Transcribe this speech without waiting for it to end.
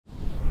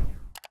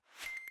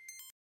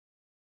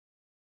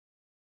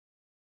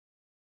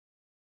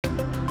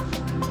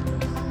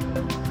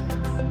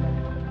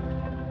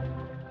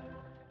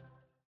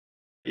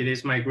it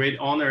is my great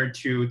honor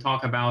to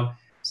talk about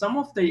some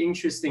of the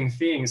interesting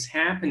things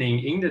happening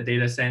in the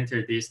data center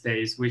these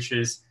days, which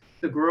is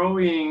the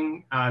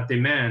growing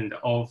demand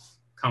of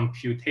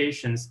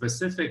computation,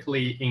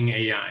 specifically in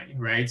AI,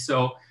 right?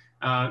 So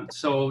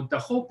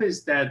the hope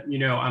is that,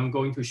 I'm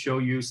going to show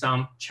you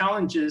some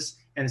challenges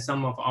and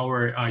some of our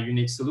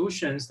unique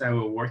solutions that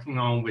we're working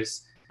on with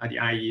the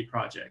IEE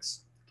projects,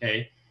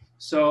 okay?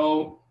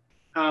 So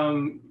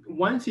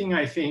one thing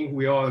I think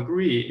we all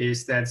agree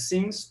is that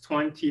since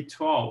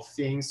 2012,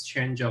 things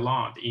change a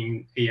lot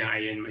in AI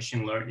and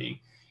machine learning.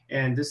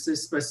 And this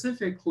is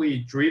specifically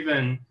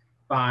driven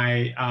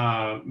by,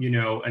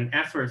 an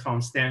effort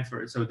from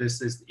Stanford. So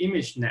this is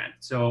ImageNet.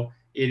 So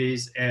it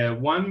is a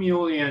 1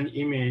 million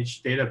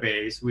image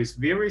database with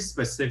very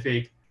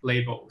specific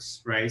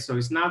labels, right? So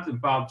it's not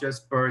about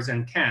just birds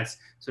and cats.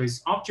 So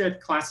it's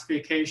object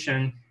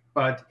classification,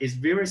 but it's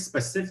very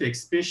specific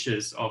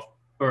species of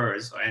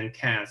birds and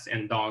cats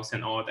and dogs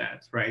and all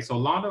that, right? So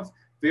a lot of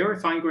very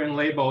fine-grained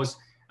labels,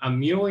 1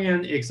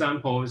 million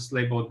examples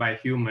labeled by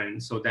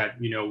humans so that,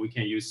 we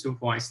can use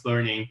supervised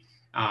learning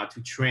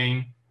to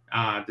train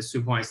the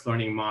supervised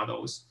learning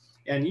models.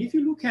 And if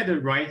you look at the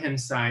right-hand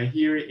side,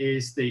 here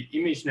is the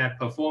ImageNet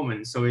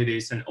performance. So it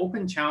is an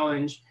open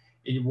challenge.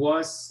 It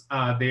was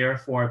there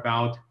for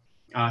about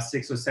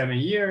 6 or 7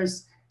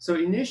 years. So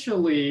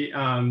initially,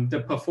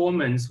 the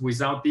performance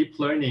without deep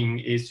learning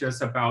is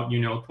just about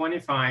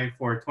 25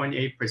 or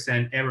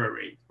 28% error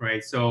rate,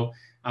 right? So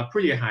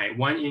pretty high.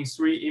 1 in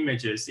 3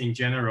 images in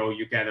general,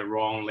 you get a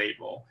wrong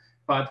label.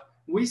 But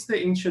with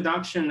the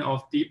introduction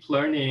of deep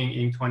learning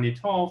in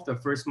 2012, the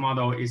first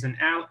model is an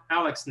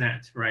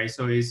AlexNet, right?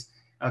 So it's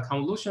a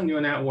convolutional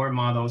neural network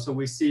model. So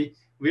we see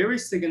very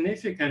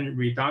significant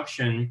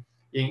reduction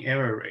in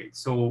error rate.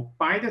 So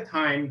by the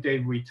time they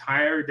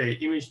retired the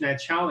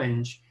ImageNet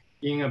challenge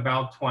in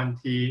about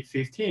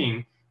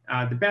 2015,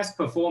 the best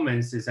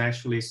performance is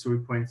actually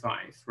 3.5,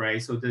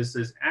 right? So this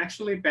is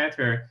actually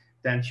better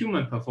than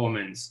human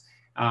performance.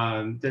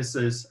 This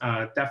is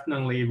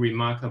definitely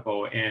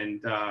remarkable, and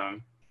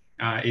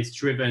it's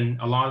driven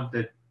a lot of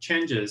the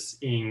changes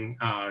in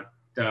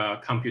the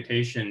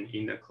computation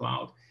in the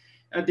cloud.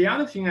 The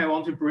other thing I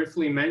want to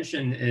briefly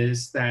mention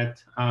is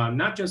that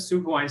not just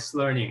supervised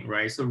learning,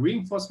 right? So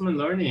reinforcement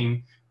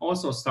learning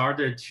also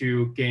started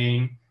to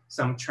gain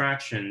some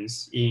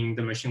tractions in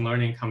the machine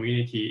learning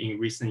community in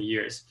recent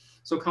years.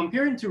 So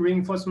comparing to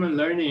reinforcement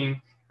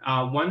learning,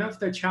 one of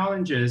the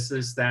challenges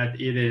is that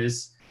it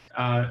is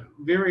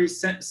very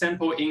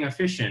sample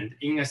inefficient,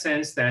 in a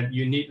sense that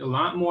you need a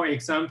lot more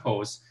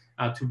examples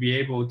to be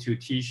able to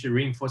teach the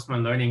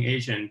reinforcement learning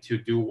agent to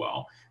do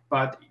well.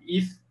 But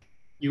if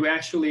you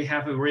actually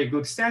have a very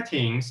good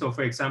setting, so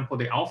for example,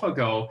 the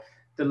AlphaGo,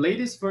 the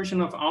latest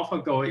version of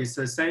AlphaGo is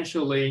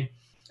essentially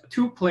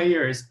 2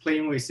 players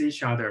playing with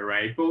each other,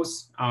 right? Both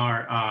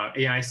are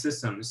AI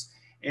systems.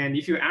 And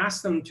if you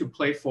ask them to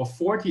play for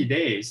 40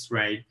 days,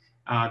 right,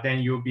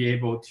 then you'll be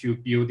able to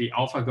build the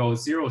AlphaGo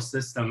Zero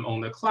system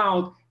on the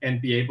cloud and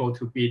be able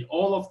to beat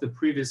all of the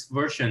previous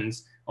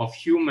versions of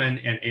human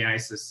and AI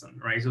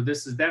system, right? So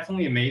this is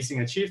definitely an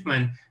amazing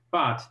achievement,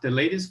 but the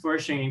latest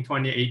version in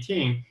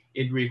 2018,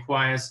 it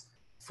requires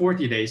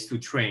 40 days to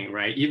train,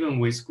 right? Even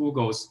with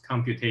Google's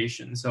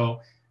computation.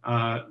 So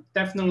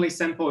definitely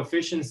sample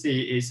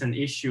efficiency is an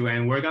issue,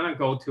 and we're gonna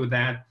go to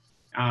that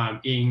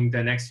in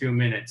the next few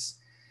minutes.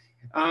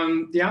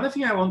 The other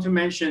thing I want to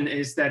mention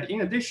is that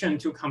in addition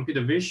to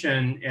computer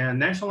vision,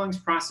 natural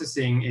language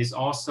processing is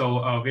also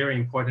a very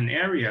important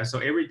area. So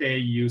every day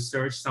you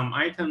search some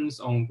items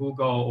on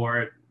Google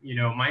or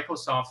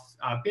Microsoft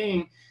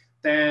Bing,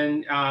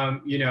 then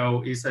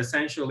it's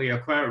essentially a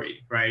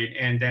query, right?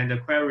 And then the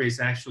query is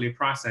actually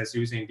processed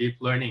using deep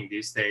learning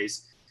these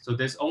days. So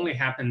this only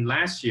happened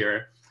last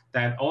year,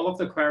 that all of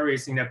the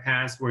queries in the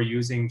past were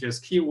using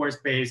just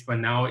keywords based, but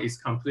now it's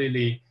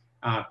completely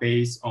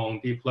based on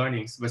deep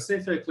learning,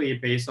 specifically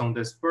based on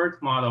this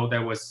BERT model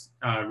that was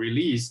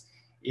released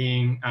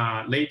in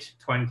late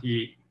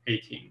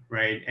 2018,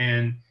 right?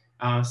 And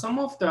some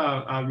of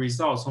the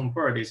results on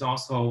BERT is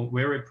also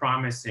very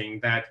promising,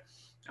 that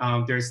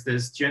there's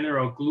this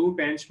general glue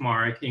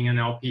benchmark in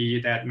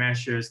NLP that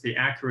measures the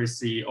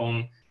accuracy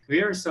on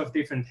various of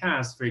different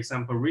tasks, for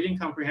example, reading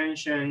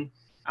comprehension,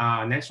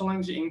 natural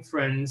language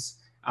inference,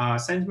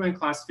 sentiment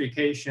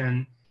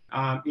classification.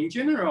 In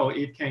general,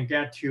 it can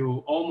get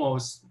to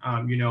almost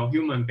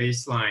human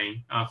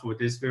baseline for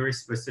these very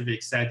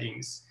specific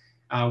settings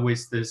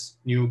with this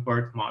new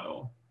BERT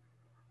model.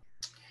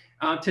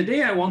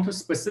 Today, I want to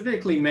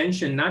specifically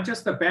mention not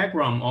just the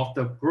background of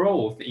the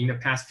growth in the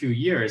past few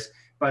years,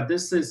 but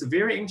this is a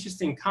very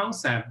interesting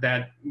concept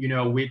that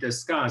we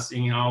discussed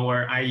in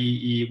our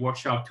IEE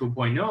Workshop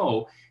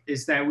 2.0,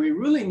 is that we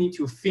really need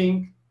to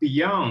think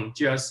beyond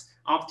just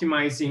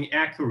optimizing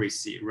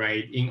accuracy,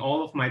 right? In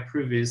all of my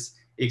previous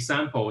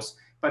examples,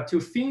 but to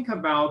think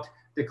about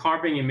the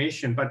carbon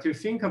emission, but to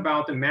think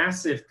about the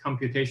massive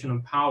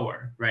computational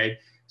power, right?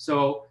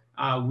 So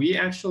we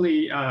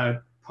actually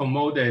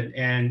promoted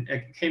and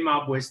came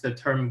up with the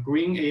term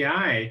green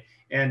AI.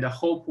 And the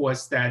hope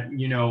was that,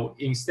 you know,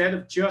 instead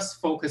of just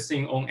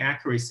focusing on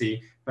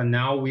accuracy, but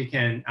now we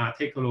can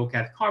take a look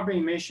at carbon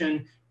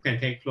emission, we can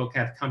take a look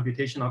at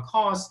computational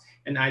costs,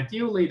 and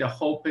ideally the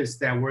hope is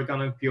that we're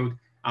going to build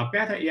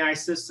better AI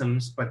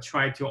systems, but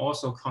try to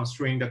also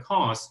constrain the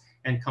cost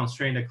and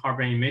constrain the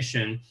carbon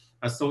emission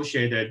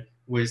associated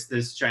with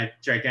this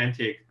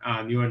gigantic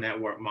neural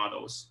network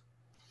models.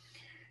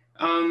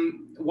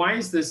 Why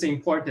is this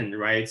important,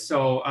 right?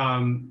 So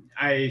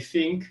I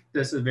think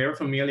this is very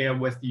familiar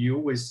with you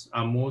with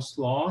Moore's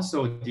law.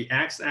 So the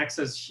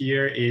x-axis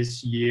here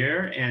is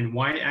year, and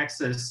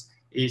y-axis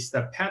is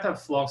the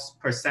petaflops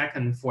per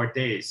second for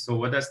days. So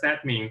what does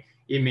that mean?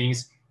 It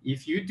means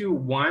if you do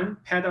 1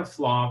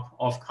 petaflop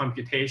of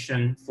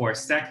computation for a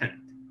second,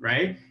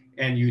 right?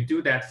 And you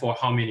do that for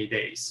how many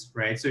days,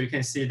 right? So you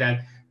can see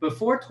that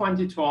before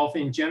 2012,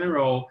 in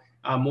general,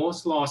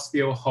 Moore's law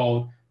still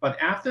hold. But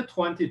after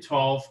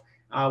 2012,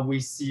 we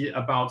see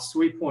about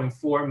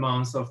 3.4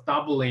 months of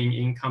doubling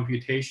in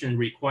computation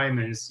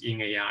requirements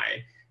in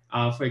AI.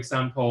 For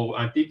example,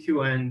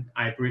 DQN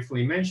I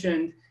briefly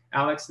mentioned,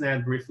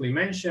 AlexNet briefly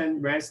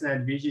mentioned,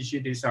 ResNet,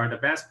 VGG, these are the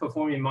best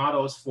performing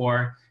models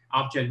for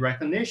object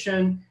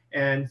recognition,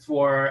 and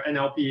for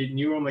NLP,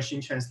 neural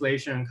machine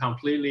translation,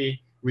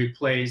 completely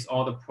replace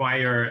all the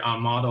prior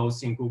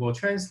models in Google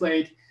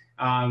Translate.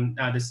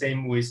 The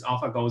same with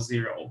AlphaGo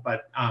Zero,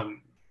 but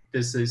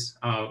this is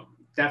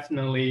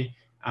definitely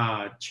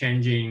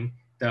changing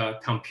the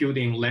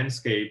computing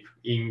landscape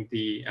in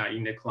the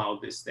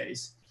cloud these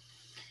days.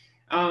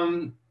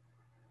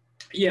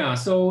 Yeah,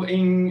 so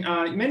in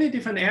many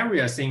different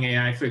areas in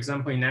AI, for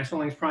example, in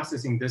natural language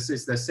processing, this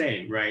is the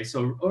same, right?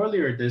 So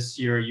earlier this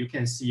year, you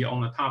can see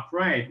on the top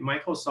right,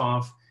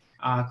 Microsoft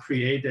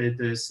created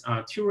this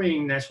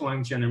Turing natural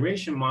language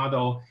generation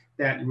model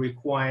that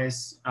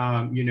requires,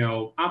 you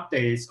know,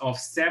 updates of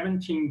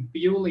 17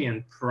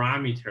 billion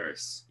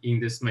parameters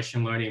in this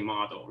machine learning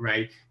model,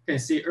 right? You can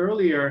see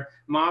earlier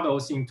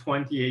models in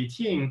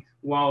 2018,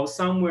 while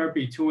somewhere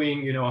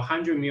between, you know,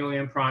 100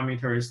 million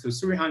parameters to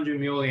 300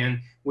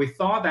 million, we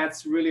thought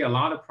that's really a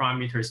lot of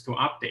parameters to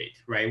update,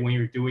 right? When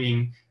you're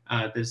doing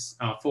this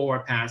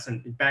forward pass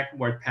and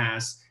backward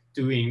pass,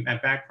 doing a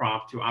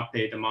backprop to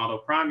update the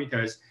model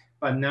parameters.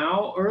 But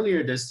now,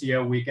 earlier this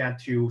year, we got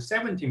to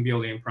 17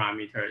 billion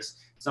parameters.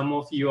 Some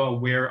of you are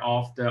aware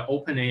of the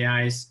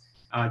OpenAI's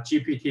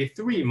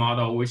GPT-3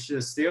 model, which is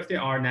a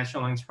state-of-the-art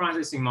natural language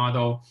processing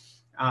model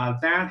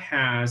that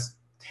has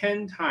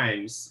 10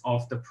 times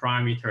of the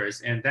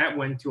parameters, and that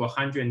went to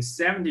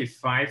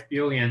 175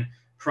 billion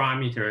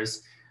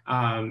parameters.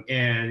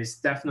 And it's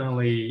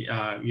definitely,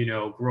 you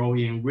know,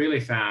 growing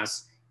really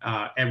fast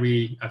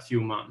every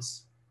few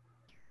months.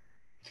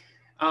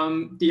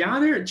 The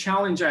other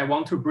challenge I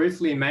want to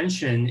briefly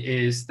mention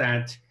is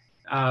that,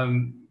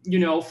 you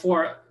know,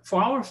 for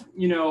our,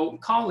 you know,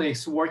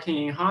 colleagues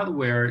working in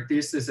hardware,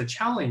 this is a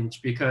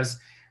challenge because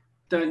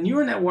the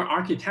neural network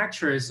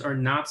architectures are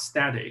not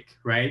static,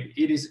 right?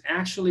 It is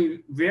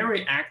actually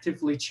very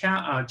actively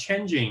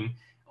changing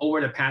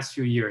over the past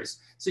few years.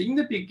 So in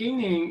the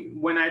beginning,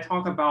 when I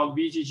talk about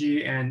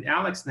VGG and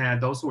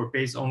AlexNet, those were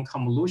based on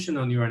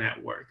convolutional neural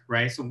network,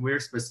 right? So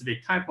very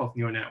specific type of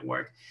neural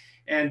network.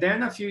 And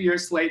then a few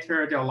years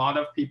later, there are a lot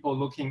of people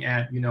looking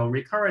at, you know,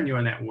 recurrent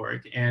neural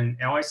network and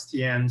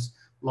LSTMs,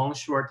 long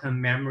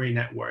short-term memory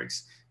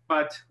networks.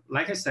 But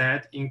like I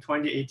said, in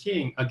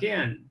 2018,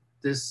 again,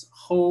 this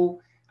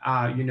whole,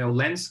 you know,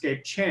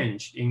 landscape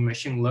changed in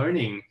machine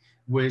learning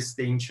with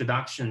the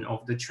introduction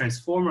of the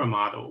transformer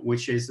model,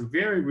 which is a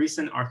very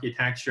recent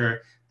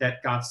architecture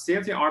that got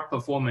state-of-the-art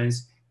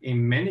performance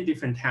in many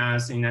different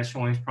tasks in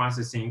natural language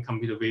processing and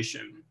computer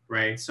vision,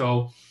 right?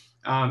 So,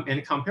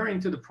 and comparing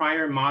to the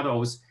prior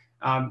models,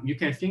 you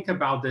can think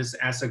about this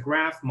as a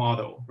graph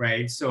model,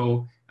 right?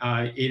 So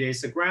it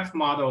is a graph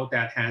model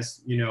that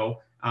has, you know,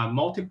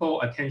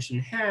 multiple attention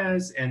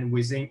heads, and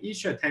within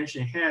each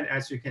attention head,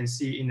 as you can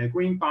see in the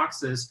green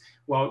boxes,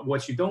 well,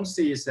 what you don't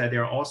see is that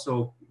there are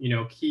also, you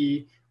know,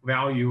 key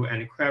value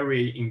and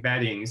query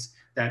embeddings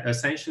that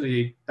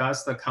essentially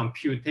does the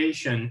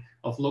computation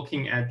of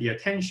looking at the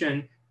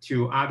attention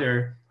to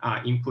other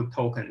input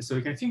tokens. So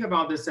you can think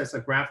about this as a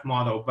graph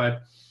model,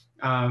 but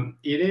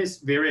it is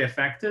very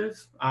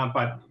effective,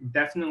 but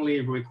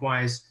definitely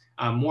requires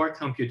more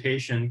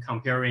computation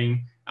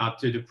comparing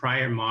to the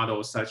prior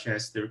models, such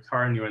as the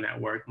recurrent neural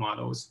network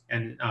models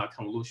and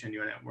convolutional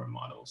neural network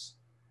models.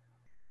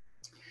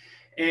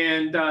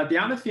 And the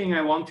other thing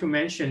I want to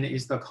mention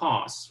is the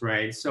cost,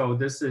 right? So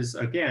this is,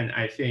 again,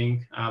 I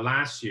think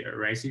last year,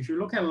 right? So if you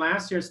look at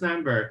last year's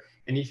number,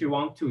 and if you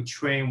want to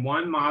train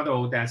one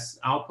model that's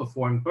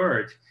outperformed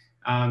BERT,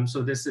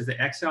 so this is the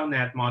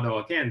XLNet model,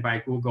 again, by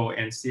Google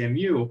and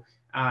CMU.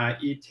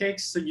 It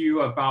takes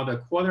you about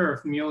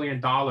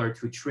 $250,000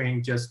 to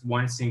train just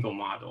one single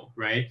model,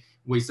 right?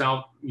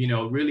 Without, you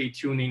know, really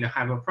tuning the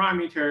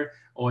hyperparameter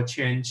or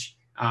change,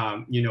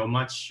 you know,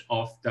 much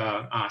of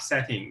the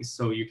settings.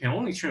 So you can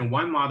only train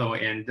one model,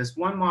 and this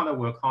one model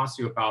will cost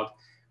you about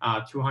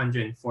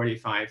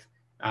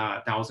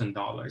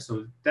 $245,000.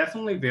 So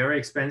definitely very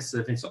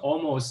expensive. It's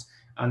almost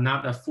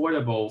not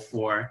affordable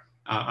for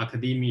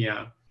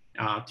academia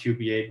to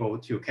be able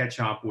to catch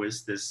up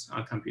with this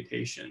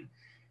computation.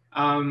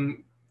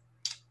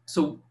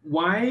 So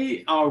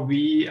why are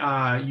we,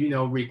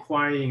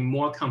 requiring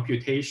more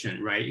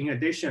computation, right? In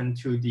addition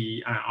to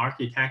the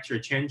architecture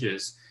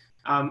changes,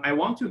 I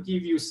want to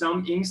give you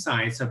some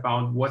insights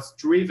about what's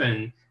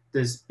driven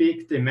this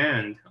big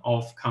demand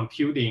of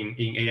computing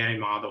in AI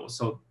models.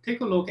 So take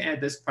a look at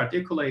this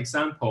particular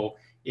example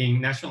in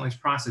natural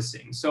language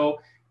processing. So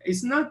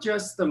it's not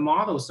just the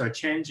models are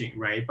changing,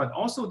 right? But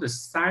also the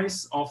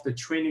size of the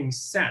training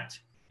set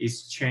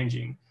is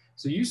changing.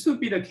 So it used to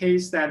be the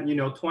case that,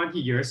 20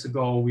 years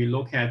ago, we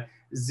look at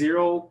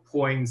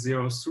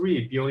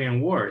 0.03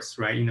 billion words,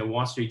 right, in the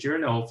Wall Street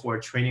Journal for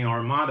training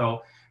our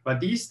model. But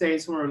these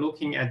days, when we're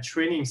looking at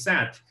training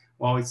set,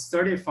 well, it's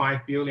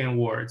 35 billion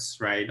words,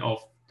 right,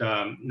 of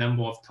the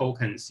number of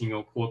tokens in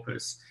your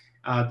corpus.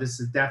 This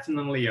is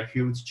definitely a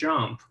huge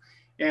jump.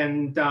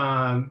 And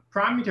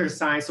parameter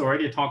size,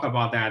 already talk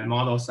about that,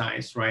 model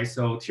size, right?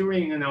 So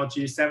Turing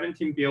NLG,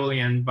 17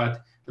 billion,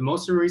 but the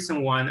most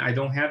recent one, I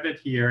don't have it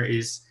here,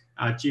 is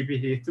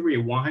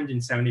GPT-3,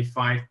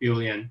 175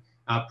 billion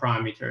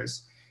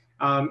parameters.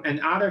 And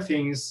other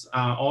things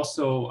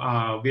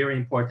also very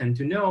important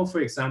to know. For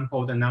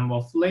example, the number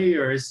of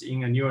layers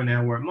in a neural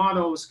network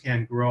models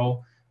can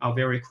grow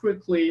very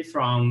quickly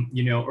from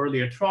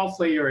earlier 12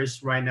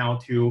 layers right now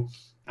to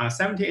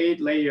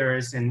 78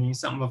 layers, and in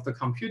some of the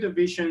computer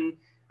vision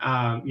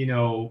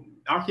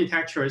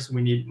architectures,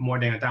 we need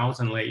more than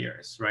 1,000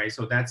 layers, right?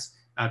 So that's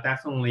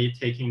definitely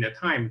taking the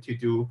time to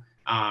do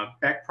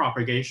back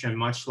propagation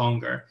much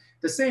longer.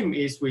 The same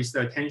is with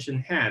the attention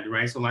head,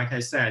 right? So like I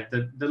said,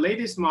 the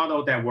latest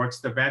model that works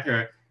the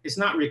better is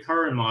not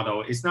recurrent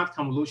model, it's not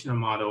convolutional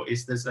model,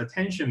 it's this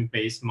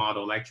attention-based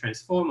model like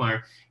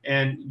transformer.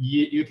 And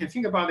you can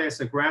think about it as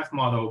a graph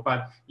model,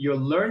 but you're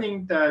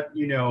learning that,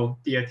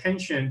 the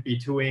attention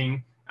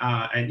between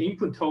an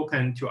input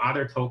token to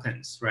other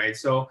tokens, right?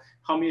 So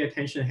how many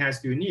attention heads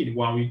do you need?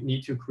 Well, we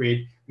need to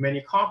create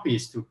many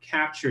copies to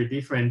capture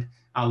different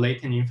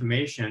latent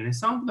information. And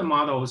some of the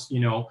models,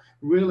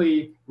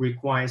 really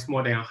requires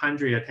more than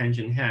 100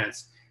 attention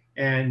heads.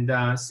 And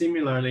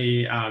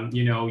similarly,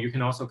 you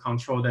can also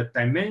control the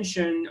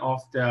dimension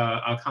of the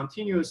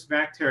continuous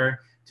vector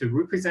to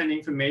represent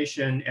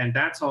information, and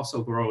that's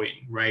also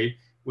growing, right?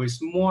 With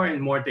more and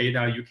more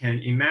data, you can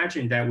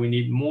imagine that we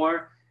need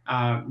more,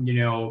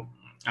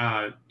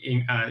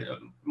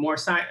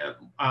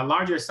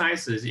 larger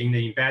sizes in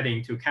the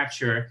embedding to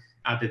capture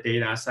the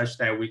data such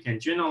that we can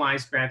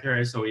generalize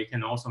better, so we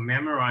can also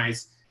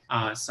memorize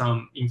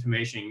some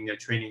information in the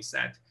training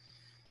set.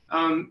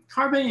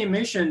 Carbon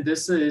emission,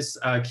 this is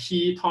a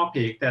key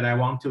topic that I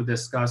want to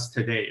discuss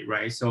today,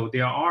 right? So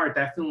there are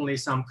definitely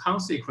some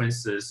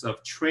consequences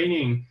of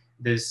training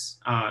this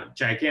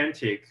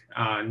gigantic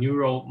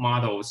neural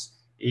models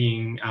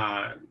in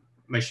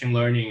machine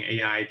learning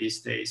AI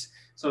these days.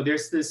 So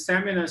there's this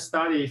seminal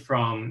study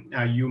from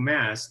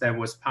UMass that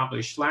was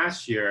published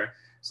last year.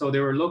 So they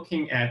were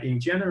looking at, in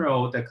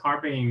general, the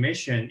carbon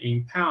emission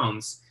in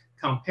pounds,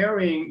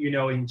 comparing,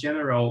 in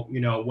general,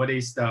 what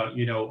is the,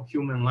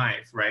 human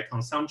life, right,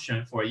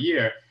 consumption for a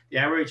year. The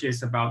average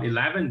is about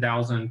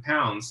 11,000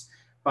 pounds.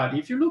 But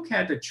if you look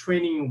at the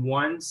training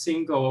one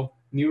single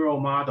neural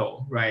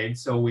model, right,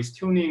 so with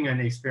tuning and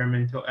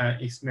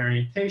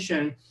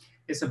experimentation,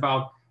 it's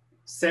about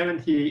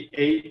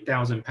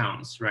 78,000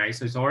 pounds, right?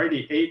 So it's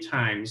already 8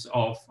 times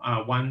of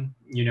one,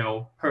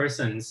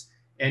 person's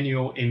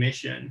annual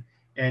emission.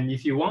 And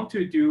if you want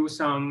to do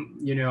some,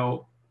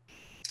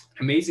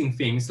 amazing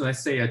things,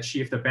 let's say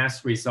achieve the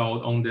best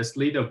result on this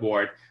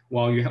leaderboard,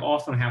 well, you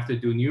often have to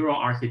do neural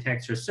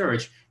architecture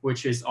search,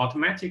 which is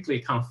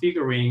automatically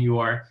configuring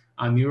your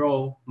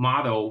neural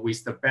model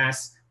with the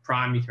best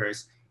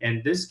parameters.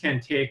 And this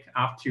can take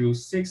up to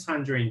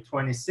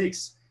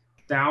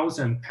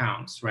 626,000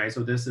 pounds, right?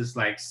 So this is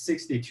like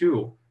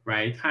 62,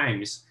 right,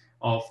 times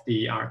of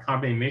the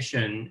carbon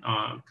emission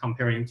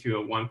comparing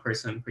to 1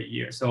 person per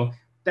year. So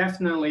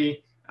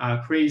definitely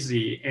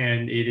crazy,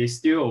 and it is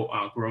still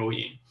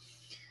growing.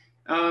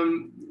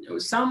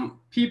 Some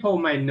people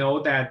might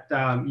know that,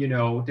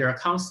 there are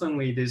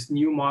constantly these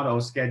new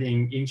models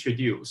getting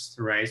introduced,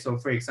 right? So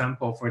for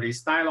example, for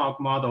these dialogue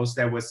models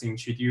that was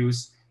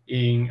introduced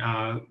in,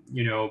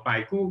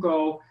 by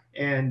Google,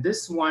 and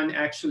this one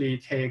actually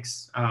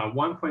takes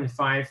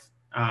 $1.5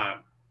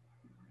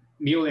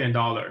 million,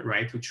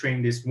 right, to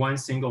train this one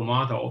single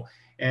model.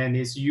 And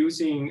it's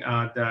using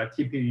the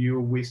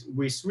TPU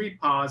with 3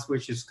 pods,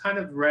 which is kind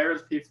of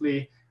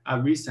relatively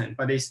recent,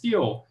 but they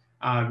still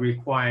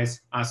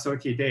requires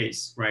 30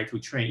 days, right, to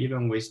train,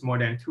 even with more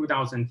than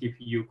 2,000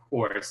 TPU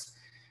cores.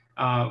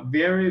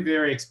 Very,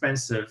 very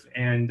expensive,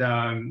 and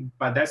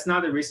but that's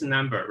not the recent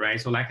number, right?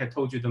 So like I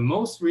told you, the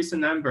most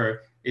recent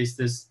number is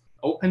this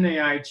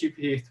OpenAI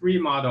GPT-3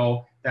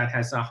 model that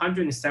has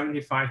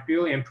 175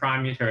 billion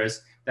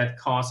parameters that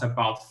costs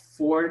about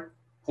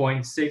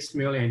 $4.6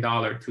 million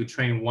to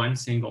train one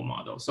single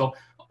model. So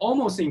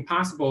almost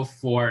impossible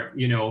for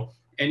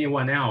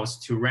anyone else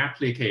to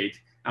replicate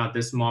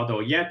this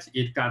model, yet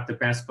it got the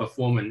best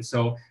performance.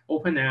 So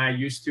OpenAI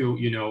used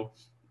to,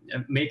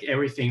 make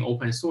everything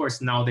open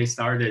source. Now they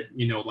started,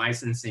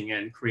 licensing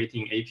and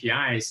creating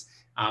APIs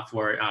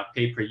for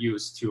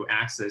pay-per-use to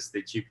access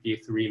the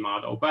GPT-3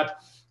 model.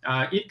 But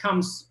it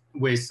comes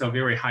with a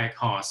very high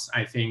cost,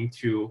 I think,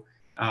 to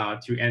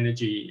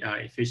energy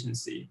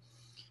efficiency.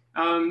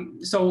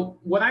 So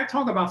what I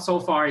talk about so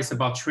far is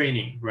about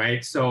training,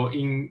 right? So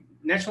in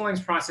natural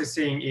language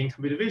processing, in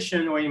computer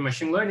vision, or in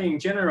machine learning in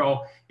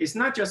general, it's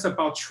not just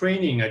about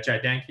training a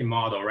gigantic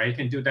model, right? You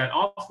can do that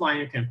offline,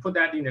 you can put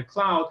that in the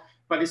cloud,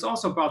 but it's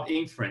also about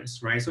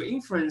inference, right? So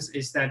inference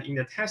is that in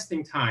the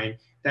testing time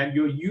that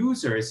your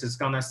users is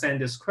gonna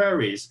send these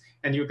queries,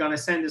 and you're gonna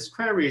send these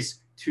queries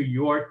to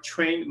your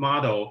trained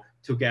model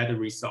to get a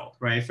result,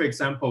 right? For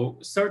example,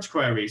 search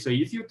query. So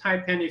if you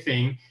type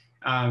anything,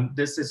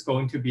 this is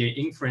going to be an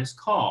inference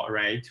call,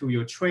 right, to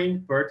your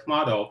trained BERT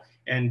model,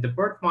 and the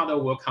BERT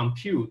model will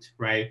compute,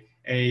 right,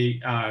 a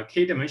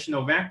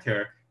k-dimensional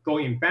vector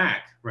going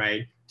back,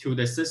 right, to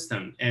the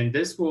system, and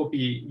this will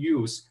be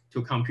used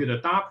to compute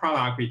a dot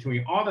product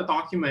between all the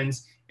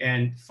documents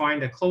and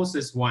find the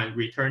closest one,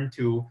 return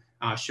to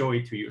show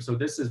it to you. So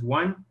this is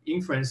one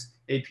inference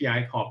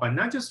API call, but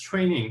not just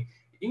training.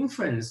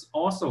 Inference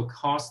also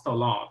costs a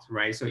lot,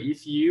 right? So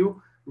if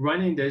you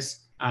running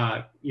this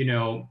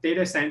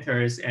data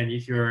centers, and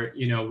if you're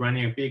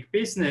running a big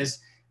business,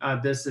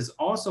 this is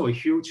also a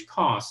huge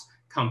cost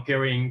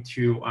comparing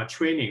to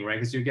training, right?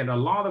 Because you get a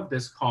lot of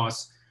this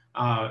cost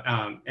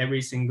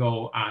every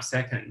single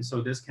second.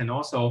 So this can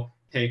also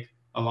take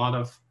a lot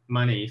of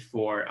money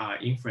for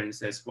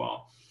inference as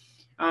well.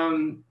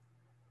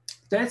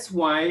 That's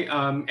why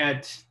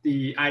at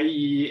the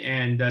IEE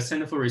and the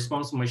Center for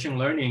Responsible Machine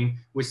Learning,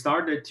 we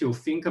started to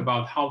think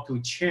about how to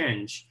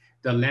change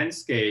the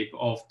landscape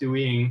of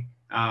doing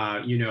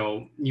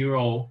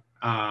neural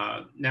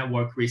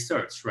network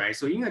research, right?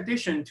 So in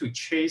addition to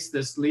chase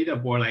this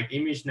leaderboard like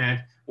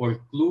ImageNet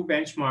or Glue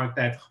benchmark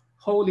that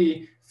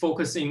wholly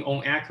focusing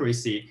on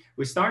accuracy,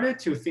 we started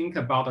to think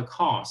about the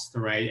cost,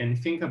 right? And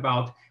think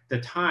about the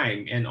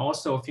time, and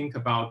also think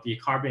about the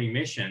carbon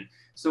emission.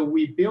 So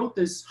we built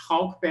this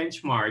Hawk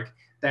benchmark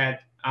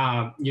that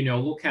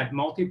look at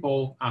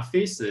multiple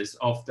phases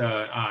of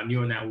the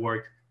neural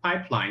network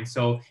pipeline.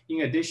 So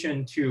in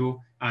addition to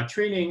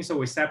training, so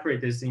we separate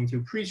this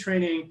into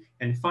pre-training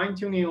and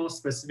fine-tuning on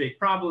specific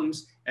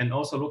problems, and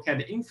also look at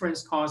the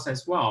inference costs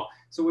as well.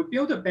 So we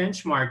built a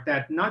benchmark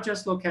that not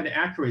just look at the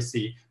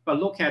accuracy, but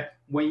look at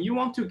when you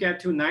want to get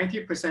to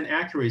 90%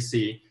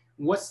 accuracy,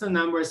 what's the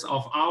numbers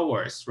of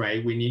hours,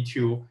 right? We need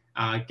to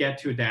get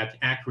to that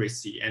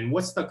accuracy, and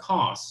what's the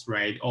cost,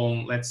 right?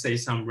 On, let's say,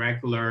 some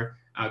regular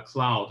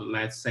cloud,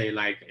 let's say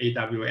like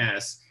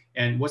AWS,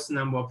 and what's the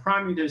number of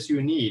parameters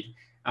you need,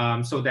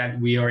 so that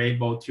we are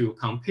able to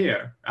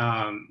compare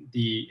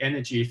the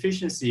energy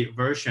efficiency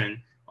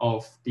version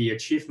of the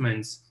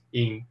achievements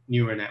in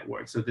neural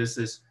networks. So this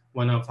is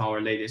one of our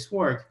latest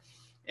work.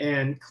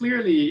 And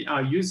clearly,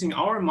 using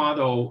our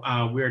model,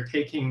 we're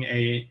taking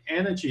an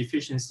energy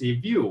efficiency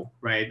view,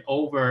 right,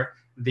 over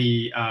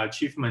the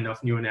achievement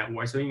of neural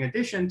networks. So in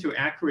addition to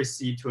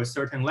accuracy to a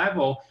certain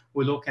level,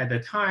 we look at the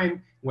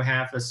time. We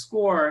have a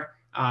score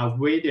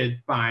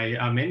weighted by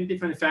many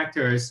different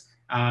factors,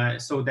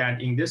 so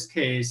that in this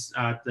case,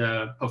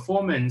 the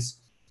performance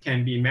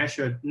can be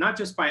measured not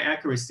just by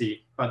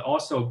accuracy, but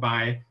also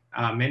by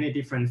many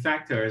different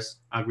factors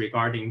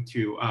regarding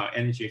to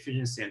energy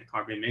efficiency and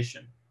carbon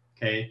emission.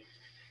 Okay.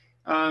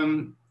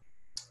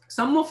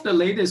 Some of the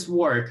latest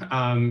work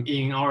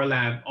in our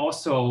lab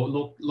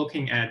also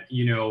looking at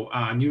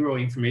neural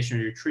information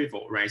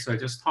retrieval, right? So I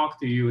just talked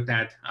to you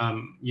that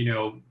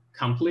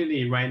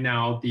completely right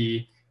now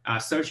the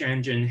search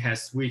engine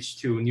has switched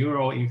to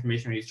neural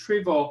information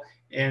retrieval,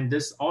 and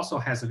this also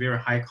has a very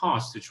high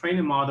cost to train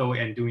a model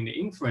and doing the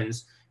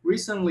inference.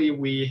 Recently,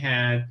 we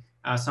had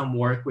some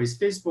work with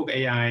Facebook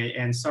AI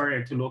and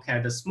started to look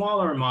at the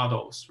smaller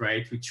models,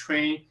 right, to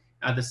train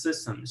the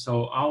system.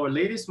 So our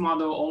latest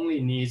model only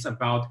needs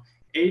about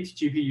 8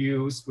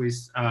 GPUs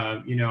with,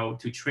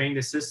 to train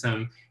the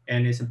system,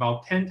 and it's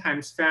about 10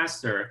 times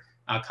faster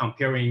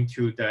comparing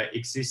to the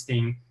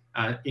existing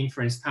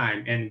inference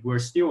time. And we're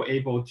still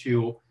able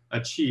to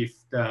achieve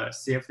the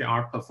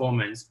state-of-the-art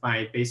performance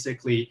by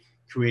basically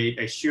create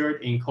a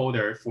shared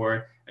encoder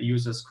for a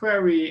user's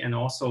query, and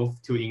also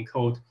to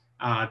encode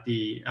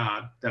the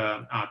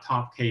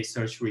top K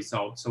search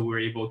result. So we're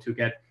able to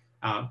get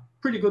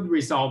pretty good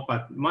result,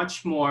 but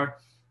much more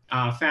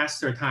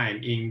faster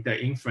time in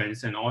the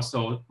inference, and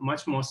also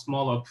much more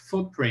smaller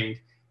footprint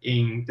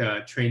in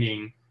the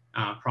training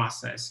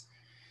process.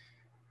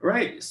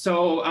 Right,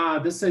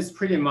 so this is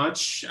pretty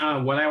much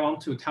what I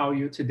want to tell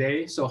you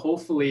today. So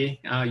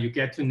hopefully you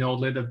get to know a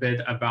little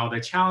bit about the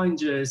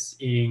challenges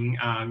in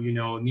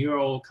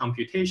neural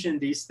computation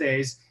these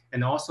days,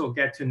 and also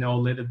get to know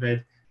a little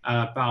bit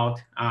about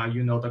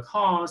the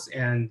cost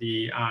and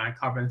the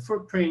carbon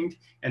footprint,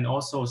 and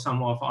also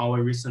some of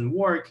our recent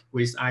work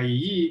with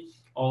IEE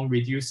on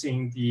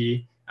reducing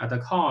the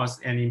cost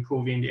and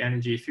improving the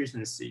energy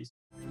efficiency.